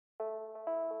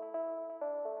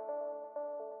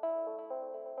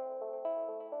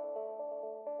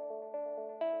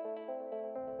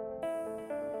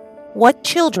What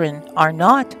children are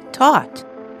not taught.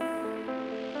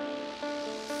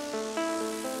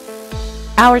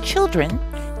 Our children,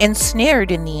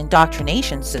 ensnared in the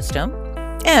indoctrination system,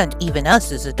 and even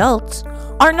us as adults,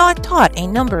 are not taught a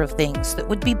number of things that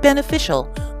would be beneficial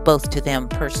both to them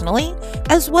personally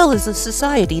as well as the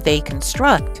society they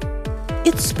construct.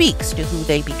 It speaks to who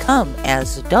they become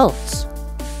as adults.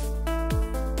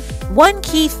 One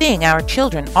key thing our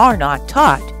children are not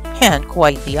taught, and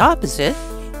quite the opposite,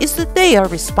 is that they are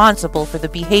responsible for the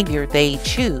behavior they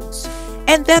choose,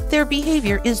 and that their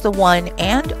behavior is the one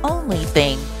and only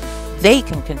thing they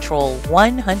can control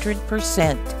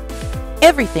 100%.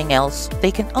 Everything else they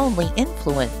can only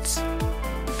influence.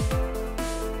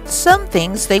 Some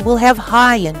things they will have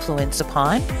high influence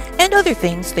upon, and other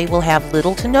things they will have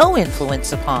little to no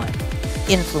influence upon.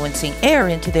 Influencing air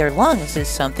into their lungs is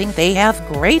something they have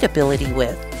great ability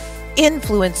with.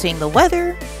 Influencing the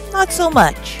weather, not so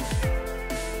much.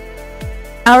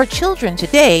 Our children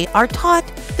today are taught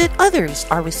that others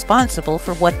are responsible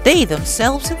for what they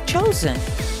themselves have chosen.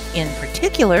 In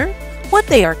particular, what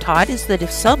they are taught is that if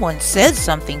someone says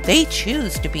something they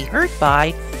choose to be hurt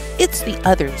by, it's the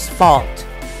other's fault.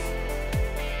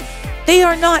 They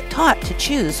are not taught to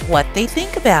choose what they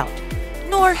think about,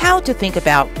 nor how to think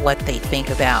about what they think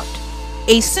about.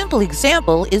 A simple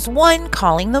example is one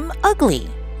calling them ugly.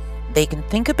 They can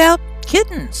think about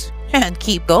kittens and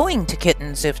keep going to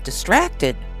kittens if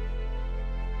distracted.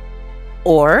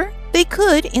 Or they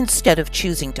could, instead of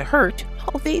choosing to hurt,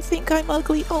 oh, they think I'm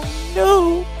ugly, oh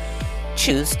no,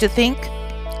 choose to think,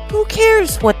 who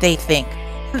cares what they think?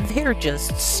 They're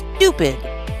just stupid.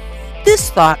 This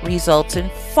thought results in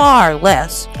far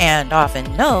less, and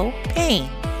often no, pain.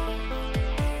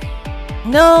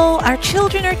 No, our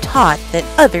children are taught that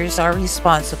others are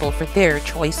responsible for their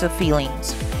choice of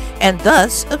feelings, and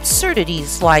thus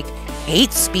absurdities like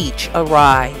hate speech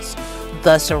arise.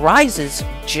 Thus arises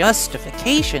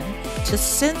justification to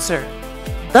censor.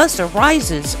 Thus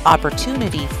arises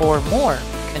opportunity for more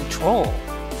control.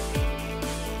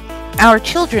 Our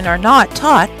children are not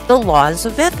taught the laws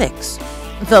of ethics.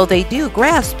 Though they do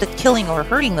grasp that killing or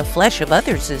hurting the flesh of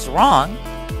others is wrong,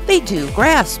 they do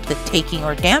grasp that taking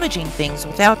or damaging things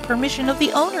without permission of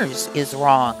the owners is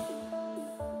wrong.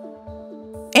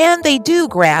 And they do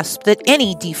grasp that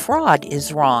any defraud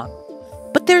is wrong.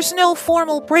 But there's no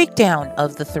formal breakdown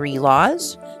of the three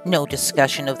laws, no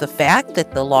discussion of the fact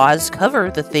that the laws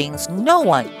cover the things no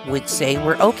one would say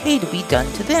were okay to be done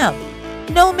to them,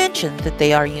 no mention that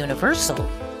they are universal.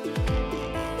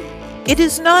 It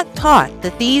is not taught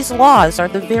that these laws are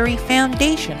the very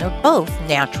foundation of both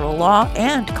natural law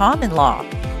and common law,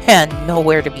 and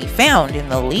nowhere to be found in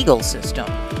the legal system.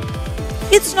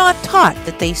 It's not taught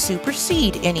that they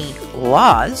supersede any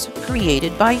laws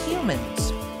created by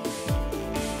humans.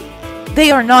 They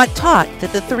are not taught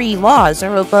that the three laws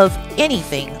are above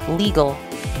anything legal,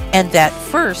 and that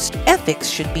first ethics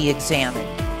should be examined.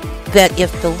 That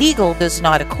if the legal does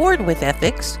not accord with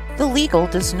ethics, the legal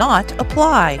does not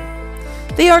apply.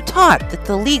 They are taught that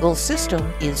the legal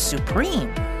system is supreme.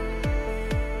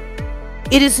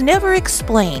 It is never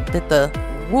explained that the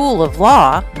rule of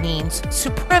law means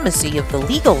supremacy of the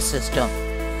legal system.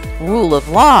 Rule of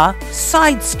law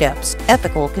sidesteps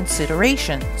ethical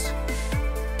considerations.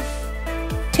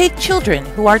 Take children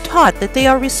who are taught that they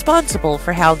are responsible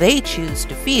for how they choose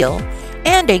to feel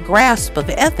and a grasp of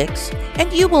ethics,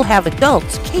 and you will have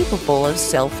adults capable of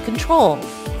self-control.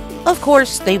 Of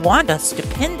course, they want us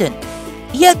dependent,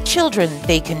 yet children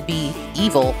they can be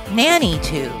evil nanny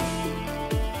to.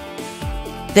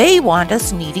 They want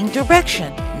us needing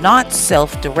direction, not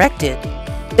self-directed.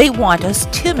 They want us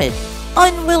timid,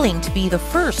 unwilling to be the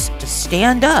first to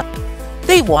stand up.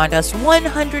 They want us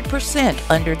 100%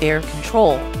 under their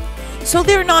control. So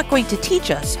they're not going to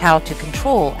teach us how to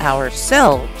control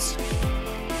ourselves.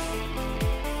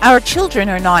 Our children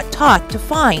are not taught to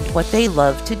find what they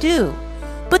love to do,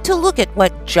 but to look at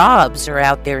what jobs are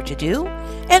out there to do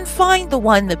and find the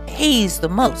one that pays the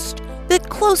most, that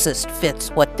closest fits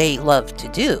what they love to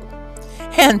do.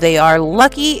 And they are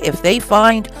lucky if they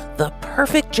find the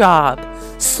perfect job,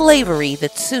 slavery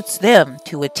that suits them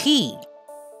to a T.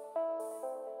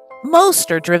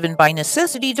 Most are driven by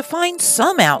necessity to find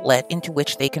some outlet into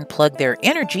which they can plug their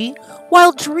energy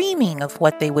while dreaming of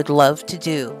what they would love to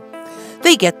do.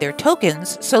 They get their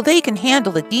tokens so they can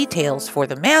handle the details for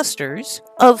the masters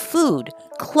of food,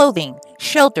 clothing,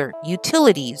 shelter,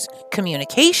 utilities,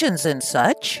 communications, and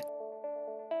such,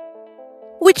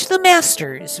 which the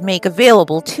masters make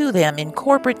available to them in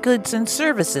corporate goods and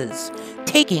services,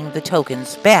 taking the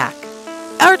tokens back.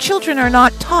 Our children are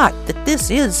not taught that this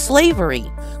is slavery,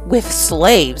 with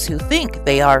slaves who think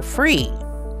they are free.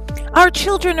 Our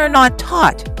children are not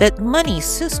taught that money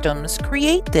systems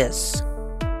create this.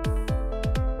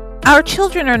 Our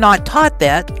children are not taught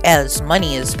that, as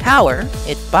money is power,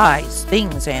 it buys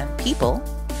things and people,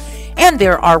 and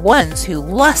there are ones who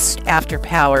lust after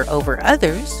power over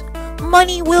others,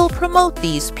 money will promote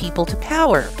these people to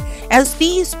power, as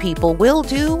these people will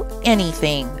do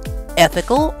anything,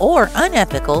 ethical or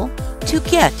unethical, to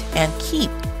get and keep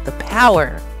the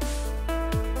power.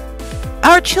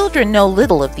 Our children know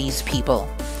little of these people.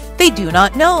 They do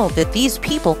not know that these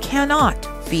people cannot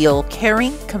feel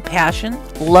caring, compassion,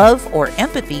 love, or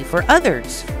empathy for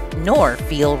others, nor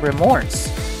feel remorse,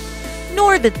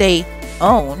 nor that they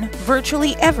own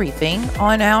virtually everything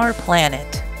on our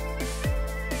planet.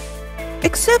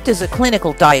 Except as a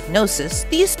clinical diagnosis,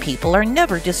 these people are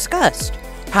never discussed.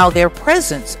 How their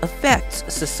presence affects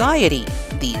society,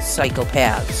 these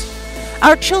psychopaths.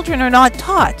 Our children are not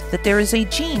taught that there is a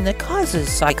gene that causes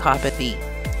psychopathy.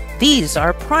 These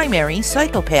are primary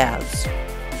psychopaths.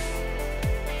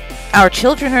 Our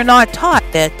children are not taught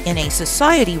that in a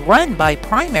society run by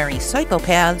primary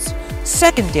psychopaths,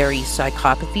 secondary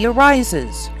psychopathy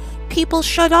arises. People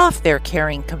shut off their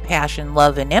caring, compassion,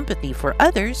 love, and empathy for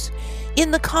others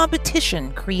in the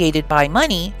competition created by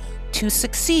money to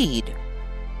succeed.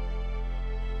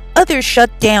 Others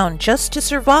shut down just to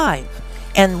survive,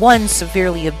 and ones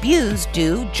severely abused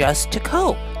do just to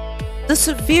cope. The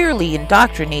severely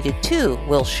indoctrinated, too,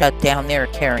 will shut down their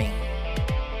caring.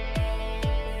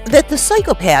 That the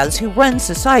psychopaths who run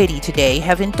society today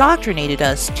have indoctrinated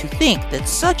us to think that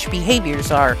such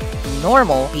behaviors are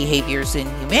normal behaviors in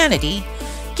humanity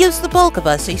gives the bulk of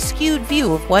us a skewed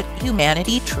view of what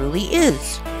humanity truly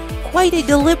is. Quite a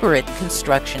deliberate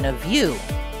construction of view.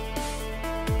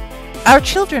 Our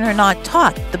children are not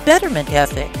taught the betterment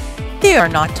ethic. They are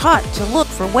not taught to look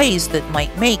for ways that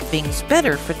might make things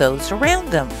better for those around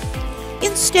them.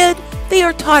 Instead, they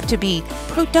are taught to be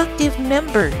productive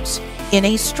members in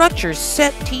a structure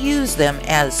set to use them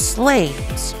as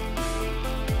slaves.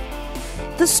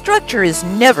 The structure is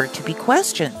never to be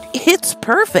questioned. It's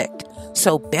perfect,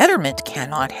 so betterment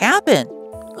cannot happen.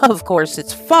 Of course,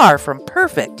 it's far from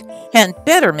perfect, and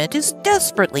betterment is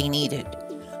desperately needed.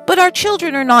 But our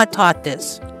children are not taught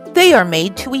this. They are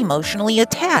made to emotionally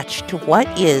attach to what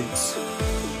is.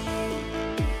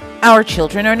 Our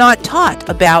children are not taught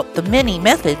about the many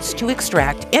methods to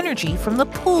extract energy from the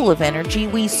pool of energy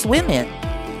we swim in,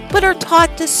 but are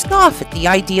taught to scoff at the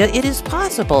idea it is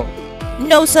possible.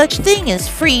 No such thing as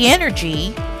free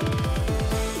energy.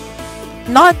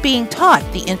 Not being taught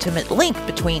the intimate link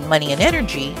between money and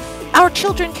energy, our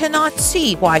children cannot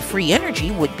see why free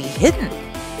energy would be hidden.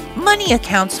 Money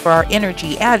accounts for our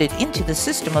energy added into the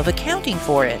system of accounting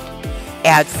for it.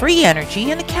 Add free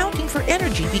energy and accounting for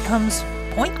energy becomes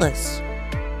pointless.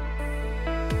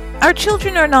 Our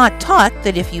children are not taught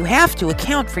that if you have to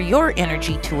account for your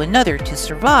energy to another to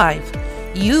survive,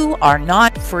 you are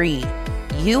not free.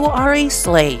 You are a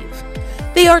slave.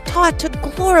 They are taught to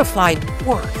glorify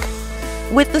work,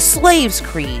 with the slave's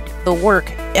creed, the work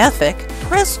ethic,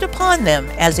 pressed upon them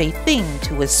as a thing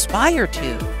to aspire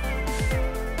to.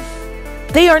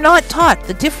 They are not taught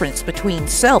the difference between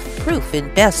self-proof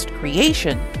in best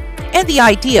creation and the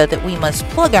idea that we must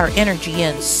plug our energy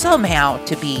in somehow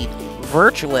to be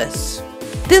virtuous.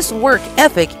 This work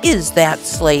ethic is that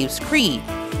slave's creed,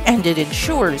 and it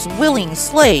ensures willing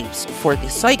slaves for the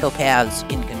psychopaths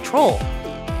in control.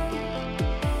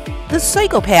 The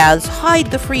psychopaths hide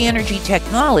the free energy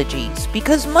technologies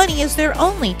because money is their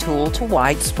only tool to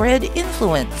widespread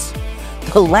influence.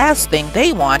 The last thing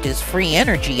they want is free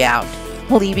energy out,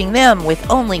 leaving them with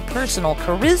only personal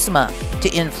charisma to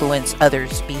influence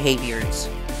others' behaviors.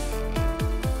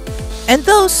 And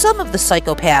though some of the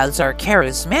psychopaths are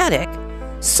charismatic,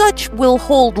 such will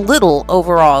hold little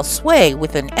overall sway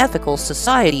with an ethical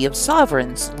society of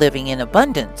sovereigns living in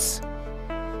abundance.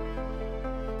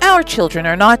 Our children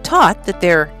are not taught that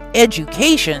their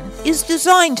education is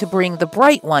designed to bring the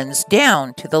bright ones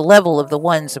down to the level of the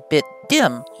ones a bit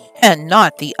dim, and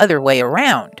not the other way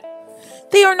around.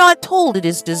 They are not told it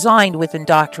is designed with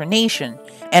indoctrination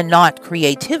and not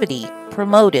creativity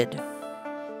promoted.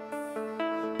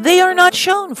 They are not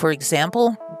shown, for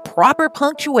example, proper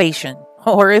punctuation,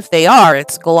 or if they are,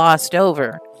 it's glossed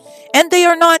over. And they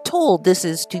are not told this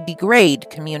is to degrade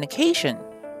communication.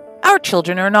 Our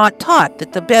children are not taught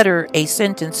that the better a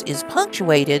sentence is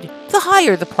punctuated, the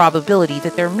higher the probability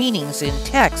that their meanings in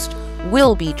text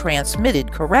will be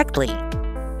transmitted correctly.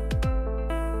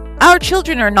 Our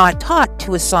children are not taught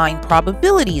to assign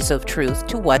probabilities of truth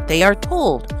to what they are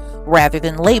told, rather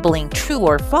than labeling true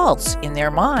or false in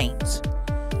their minds.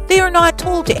 They are not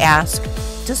told to ask,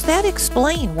 "Does that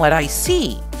explain what I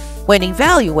see?" when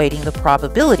evaluating the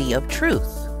probability of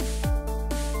truth.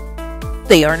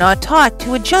 They are not taught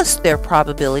to adjust their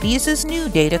probabilities as new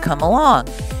data come along,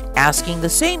 asking the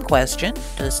same question,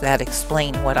 does that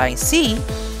explain what I see,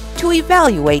 to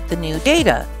evaluate the new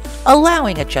data,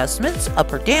 allowing adjustments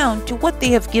up or down to what they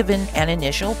have given an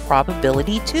initial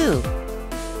probability to.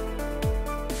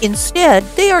 Instead,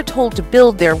 they are told to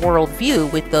build their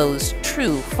worldview with those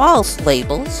true-false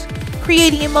labels,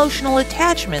 creating emotional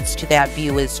attachments to that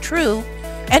view as true,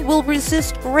 and will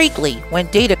resist greatly when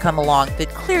data come along that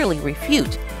clearly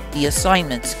refute the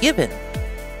assignments given.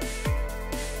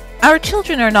 Our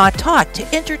children are not taught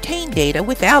to entertain data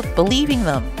without believing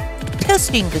them,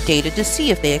 testing the data to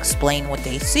see if they explain what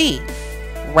they see.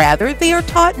 Rather, they are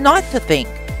taught not to think,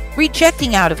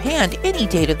 rejecting out of hand any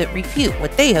data that refute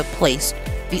what they have placed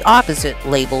the opposite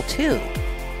label to.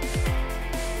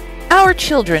 Our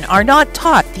children are not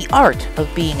taught the art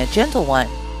of being a gentle one.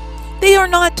 They are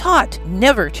not taught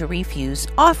never to refuse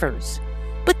offers,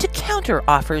 but to counter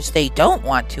offers they don't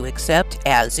want to accept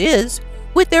as is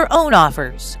with their own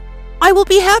offers. I will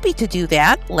be happy to do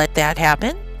that, let that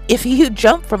happen, if you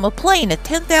jump from a plane at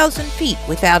 10,000 feet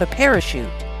without a parachute.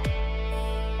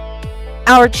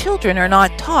 Our children are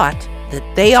not taught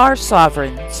that they are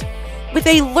sovereigns, with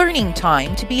a learning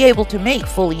time to be able to make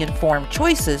fully informed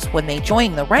choices when they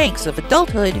join the ranks of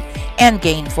adulthood and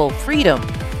gain full freedom.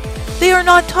 They are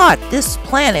not taught this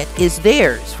planet is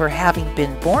theirs for having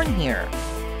been born here.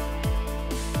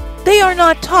 They are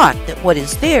not taught that what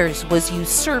is theirs was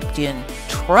usurped in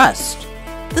trust.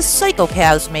 The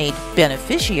psychopaths made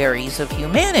beneficiaries of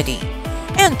humanity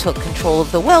and took control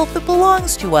of the wealth that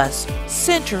belongs to us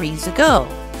centuries ago.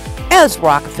 As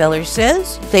Rockefeller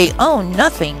says, they own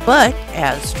nothing but,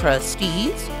 as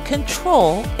trustees,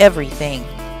 control everything.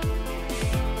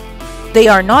 They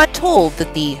are not told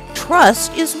that the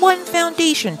trust is one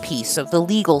foundation piece of the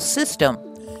legal system,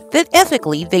 that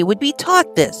ethically they would be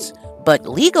taught this, but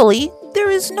legally there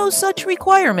is no such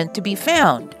requirement to be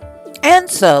found. And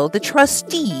so the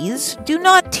trustees do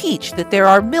not teach that there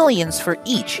are millions for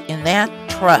each in that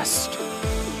trust.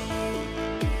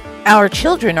 Our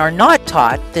children are not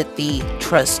taught that the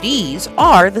trustees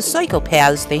are the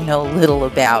psychopaths they know little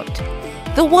about,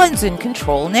 the ones in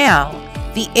control now,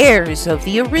 the heirs of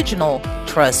the original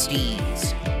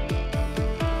trustees.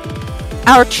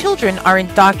 Our children are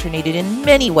indoctrinated in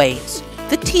many ways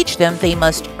that teach them they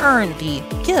must earn the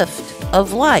gift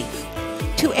of life,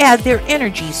 to add their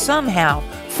energy somehow,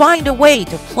 find a way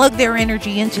to plug their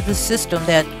energy into the system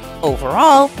that,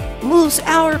 overall, moves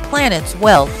our planet's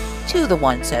wealth to the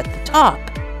ones at the top.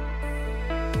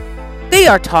 They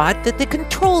are taught that the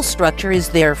control structure is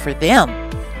there for them,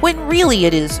 when really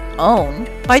it is owned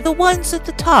by the ones at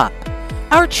the top.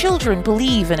 Our children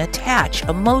believe and attach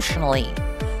emotionally.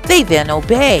 They then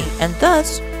obey, and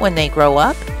thus, when they grow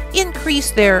up,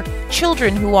 increase their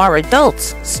children who are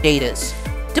adults status,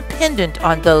 dependent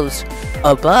on those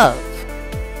above.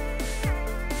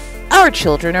 Our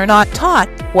children are not taught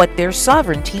what their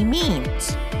sovereignty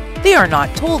means. They are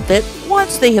not told that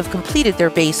once they have completed their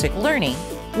basic learning,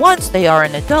 once they are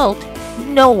an adult,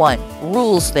 no one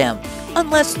rules them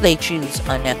unless they choose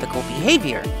unethical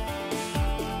behavior.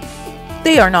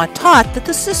 They are not taught that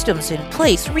the systems in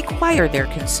place require their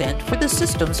consent for the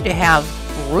systems to have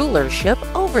rulership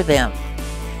over them.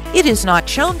 It is not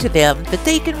shown to them that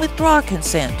they can withdraw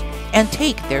consent and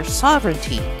take their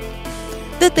sovereignty,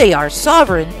 that they are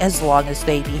sovereign as long as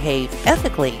they behave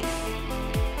ethically.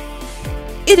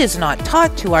 It is not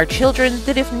taught to our children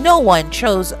that if no one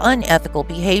chose unethical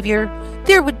behavior,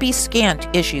 there would be scant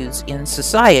issues in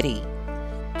society.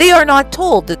 They are not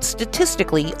told that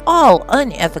statistically all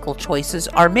unethical choices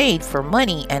are made for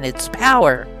money and its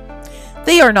power.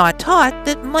 They are not taught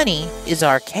that money is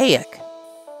archaic.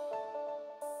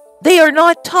 They are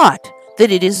not taught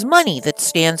that it is money that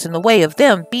stands in the way of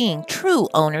them being true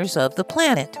owners of the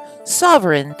planet,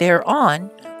 sovereign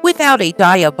thereon, without a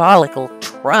diabolical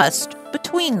trust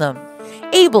between them,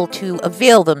 able to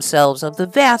avail themselves of the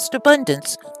vast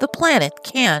abundance the planet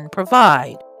can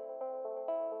provide.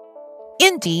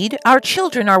 Indeed, our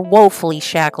children are woefully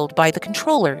shackled by the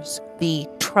controllers, the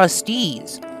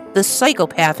trustees, the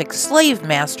psychopathic slave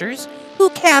masters who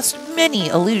cast many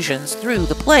illusions through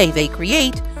the play they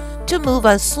create to move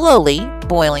us slowly,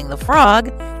 boiling the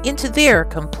frog, into their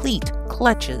complete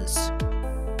clutches.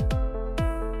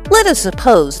 Let us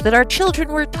suppose that our children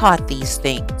were taught these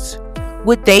things.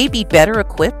 Would they be better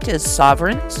equipped as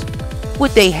sovereigns?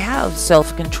 Would they have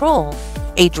self-control,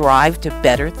 a drive to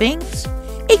better things,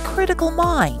 a critical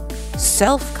mind,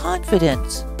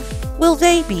 self-confidence? Will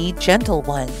they be gentle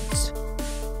ones?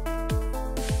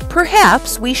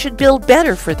 Perhaps we should build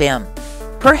better for them.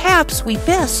 Perhaps we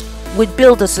best would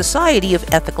build a society of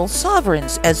ethical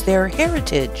sovereigns as their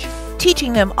heritage,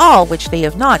 teaching them all which they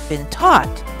have not been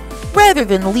taught, rather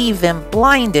than leave them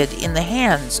blinded in the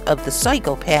hands of the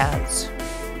psychopaths.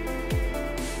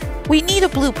 We need a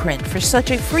blueprint for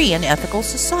such a free and ethical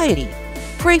society,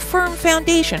 for a firm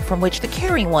foundation from which the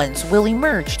caring ones will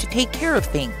emerge to take care of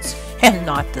things, and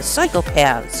not the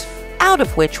psychopaths, out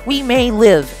of which we may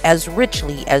live as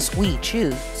richly as we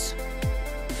choose.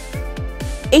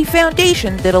 A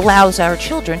foundation that allows our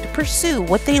children to pursue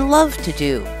what they love to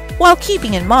do, while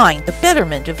keeping in mind the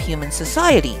betterment of human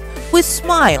society, with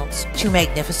smiles to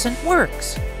magnificent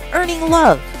works, earning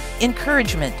love,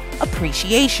 encouragement,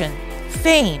 appreciation,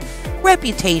 fame,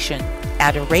 reputation,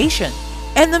 adoration,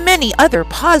 and the many other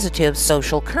positive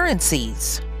social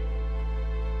currencies.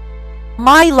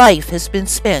 My life has been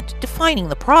spent defining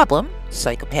the problem,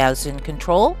 psychopaths in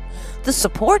control, the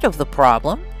support of the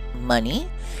problem, money,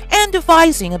 and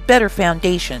devising a better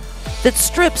foundation that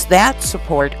strips that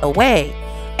support away,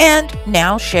 and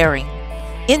now sharing.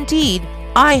 Indeed,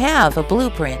 I have a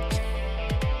blueprint.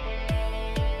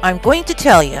 I'm going to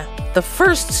tell you, the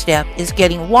first step is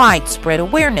getting widespread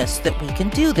awareness that we can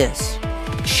do this.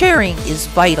 Sharing is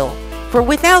vital, for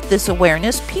without this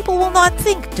awareness, people will not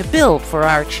think to build for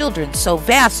our children so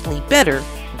vastly better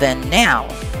than now.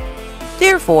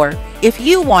 Therefore, if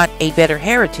you want a better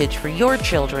heritage for your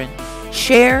children,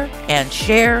 share and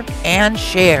share and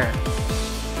share.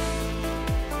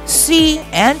 See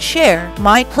and share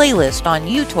my playlist on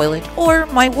uToilet or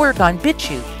my work on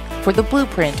BitChute for the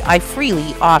blueprint I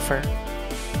freely offer.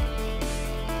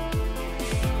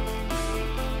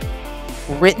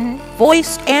 Written,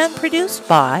 voiced, and produced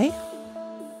by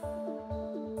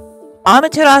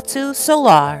Amaterasu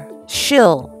Solar,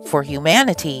 shill for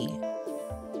humanity.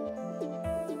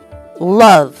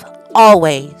 Love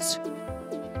always.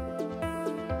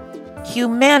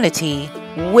 Humanity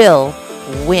will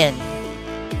win.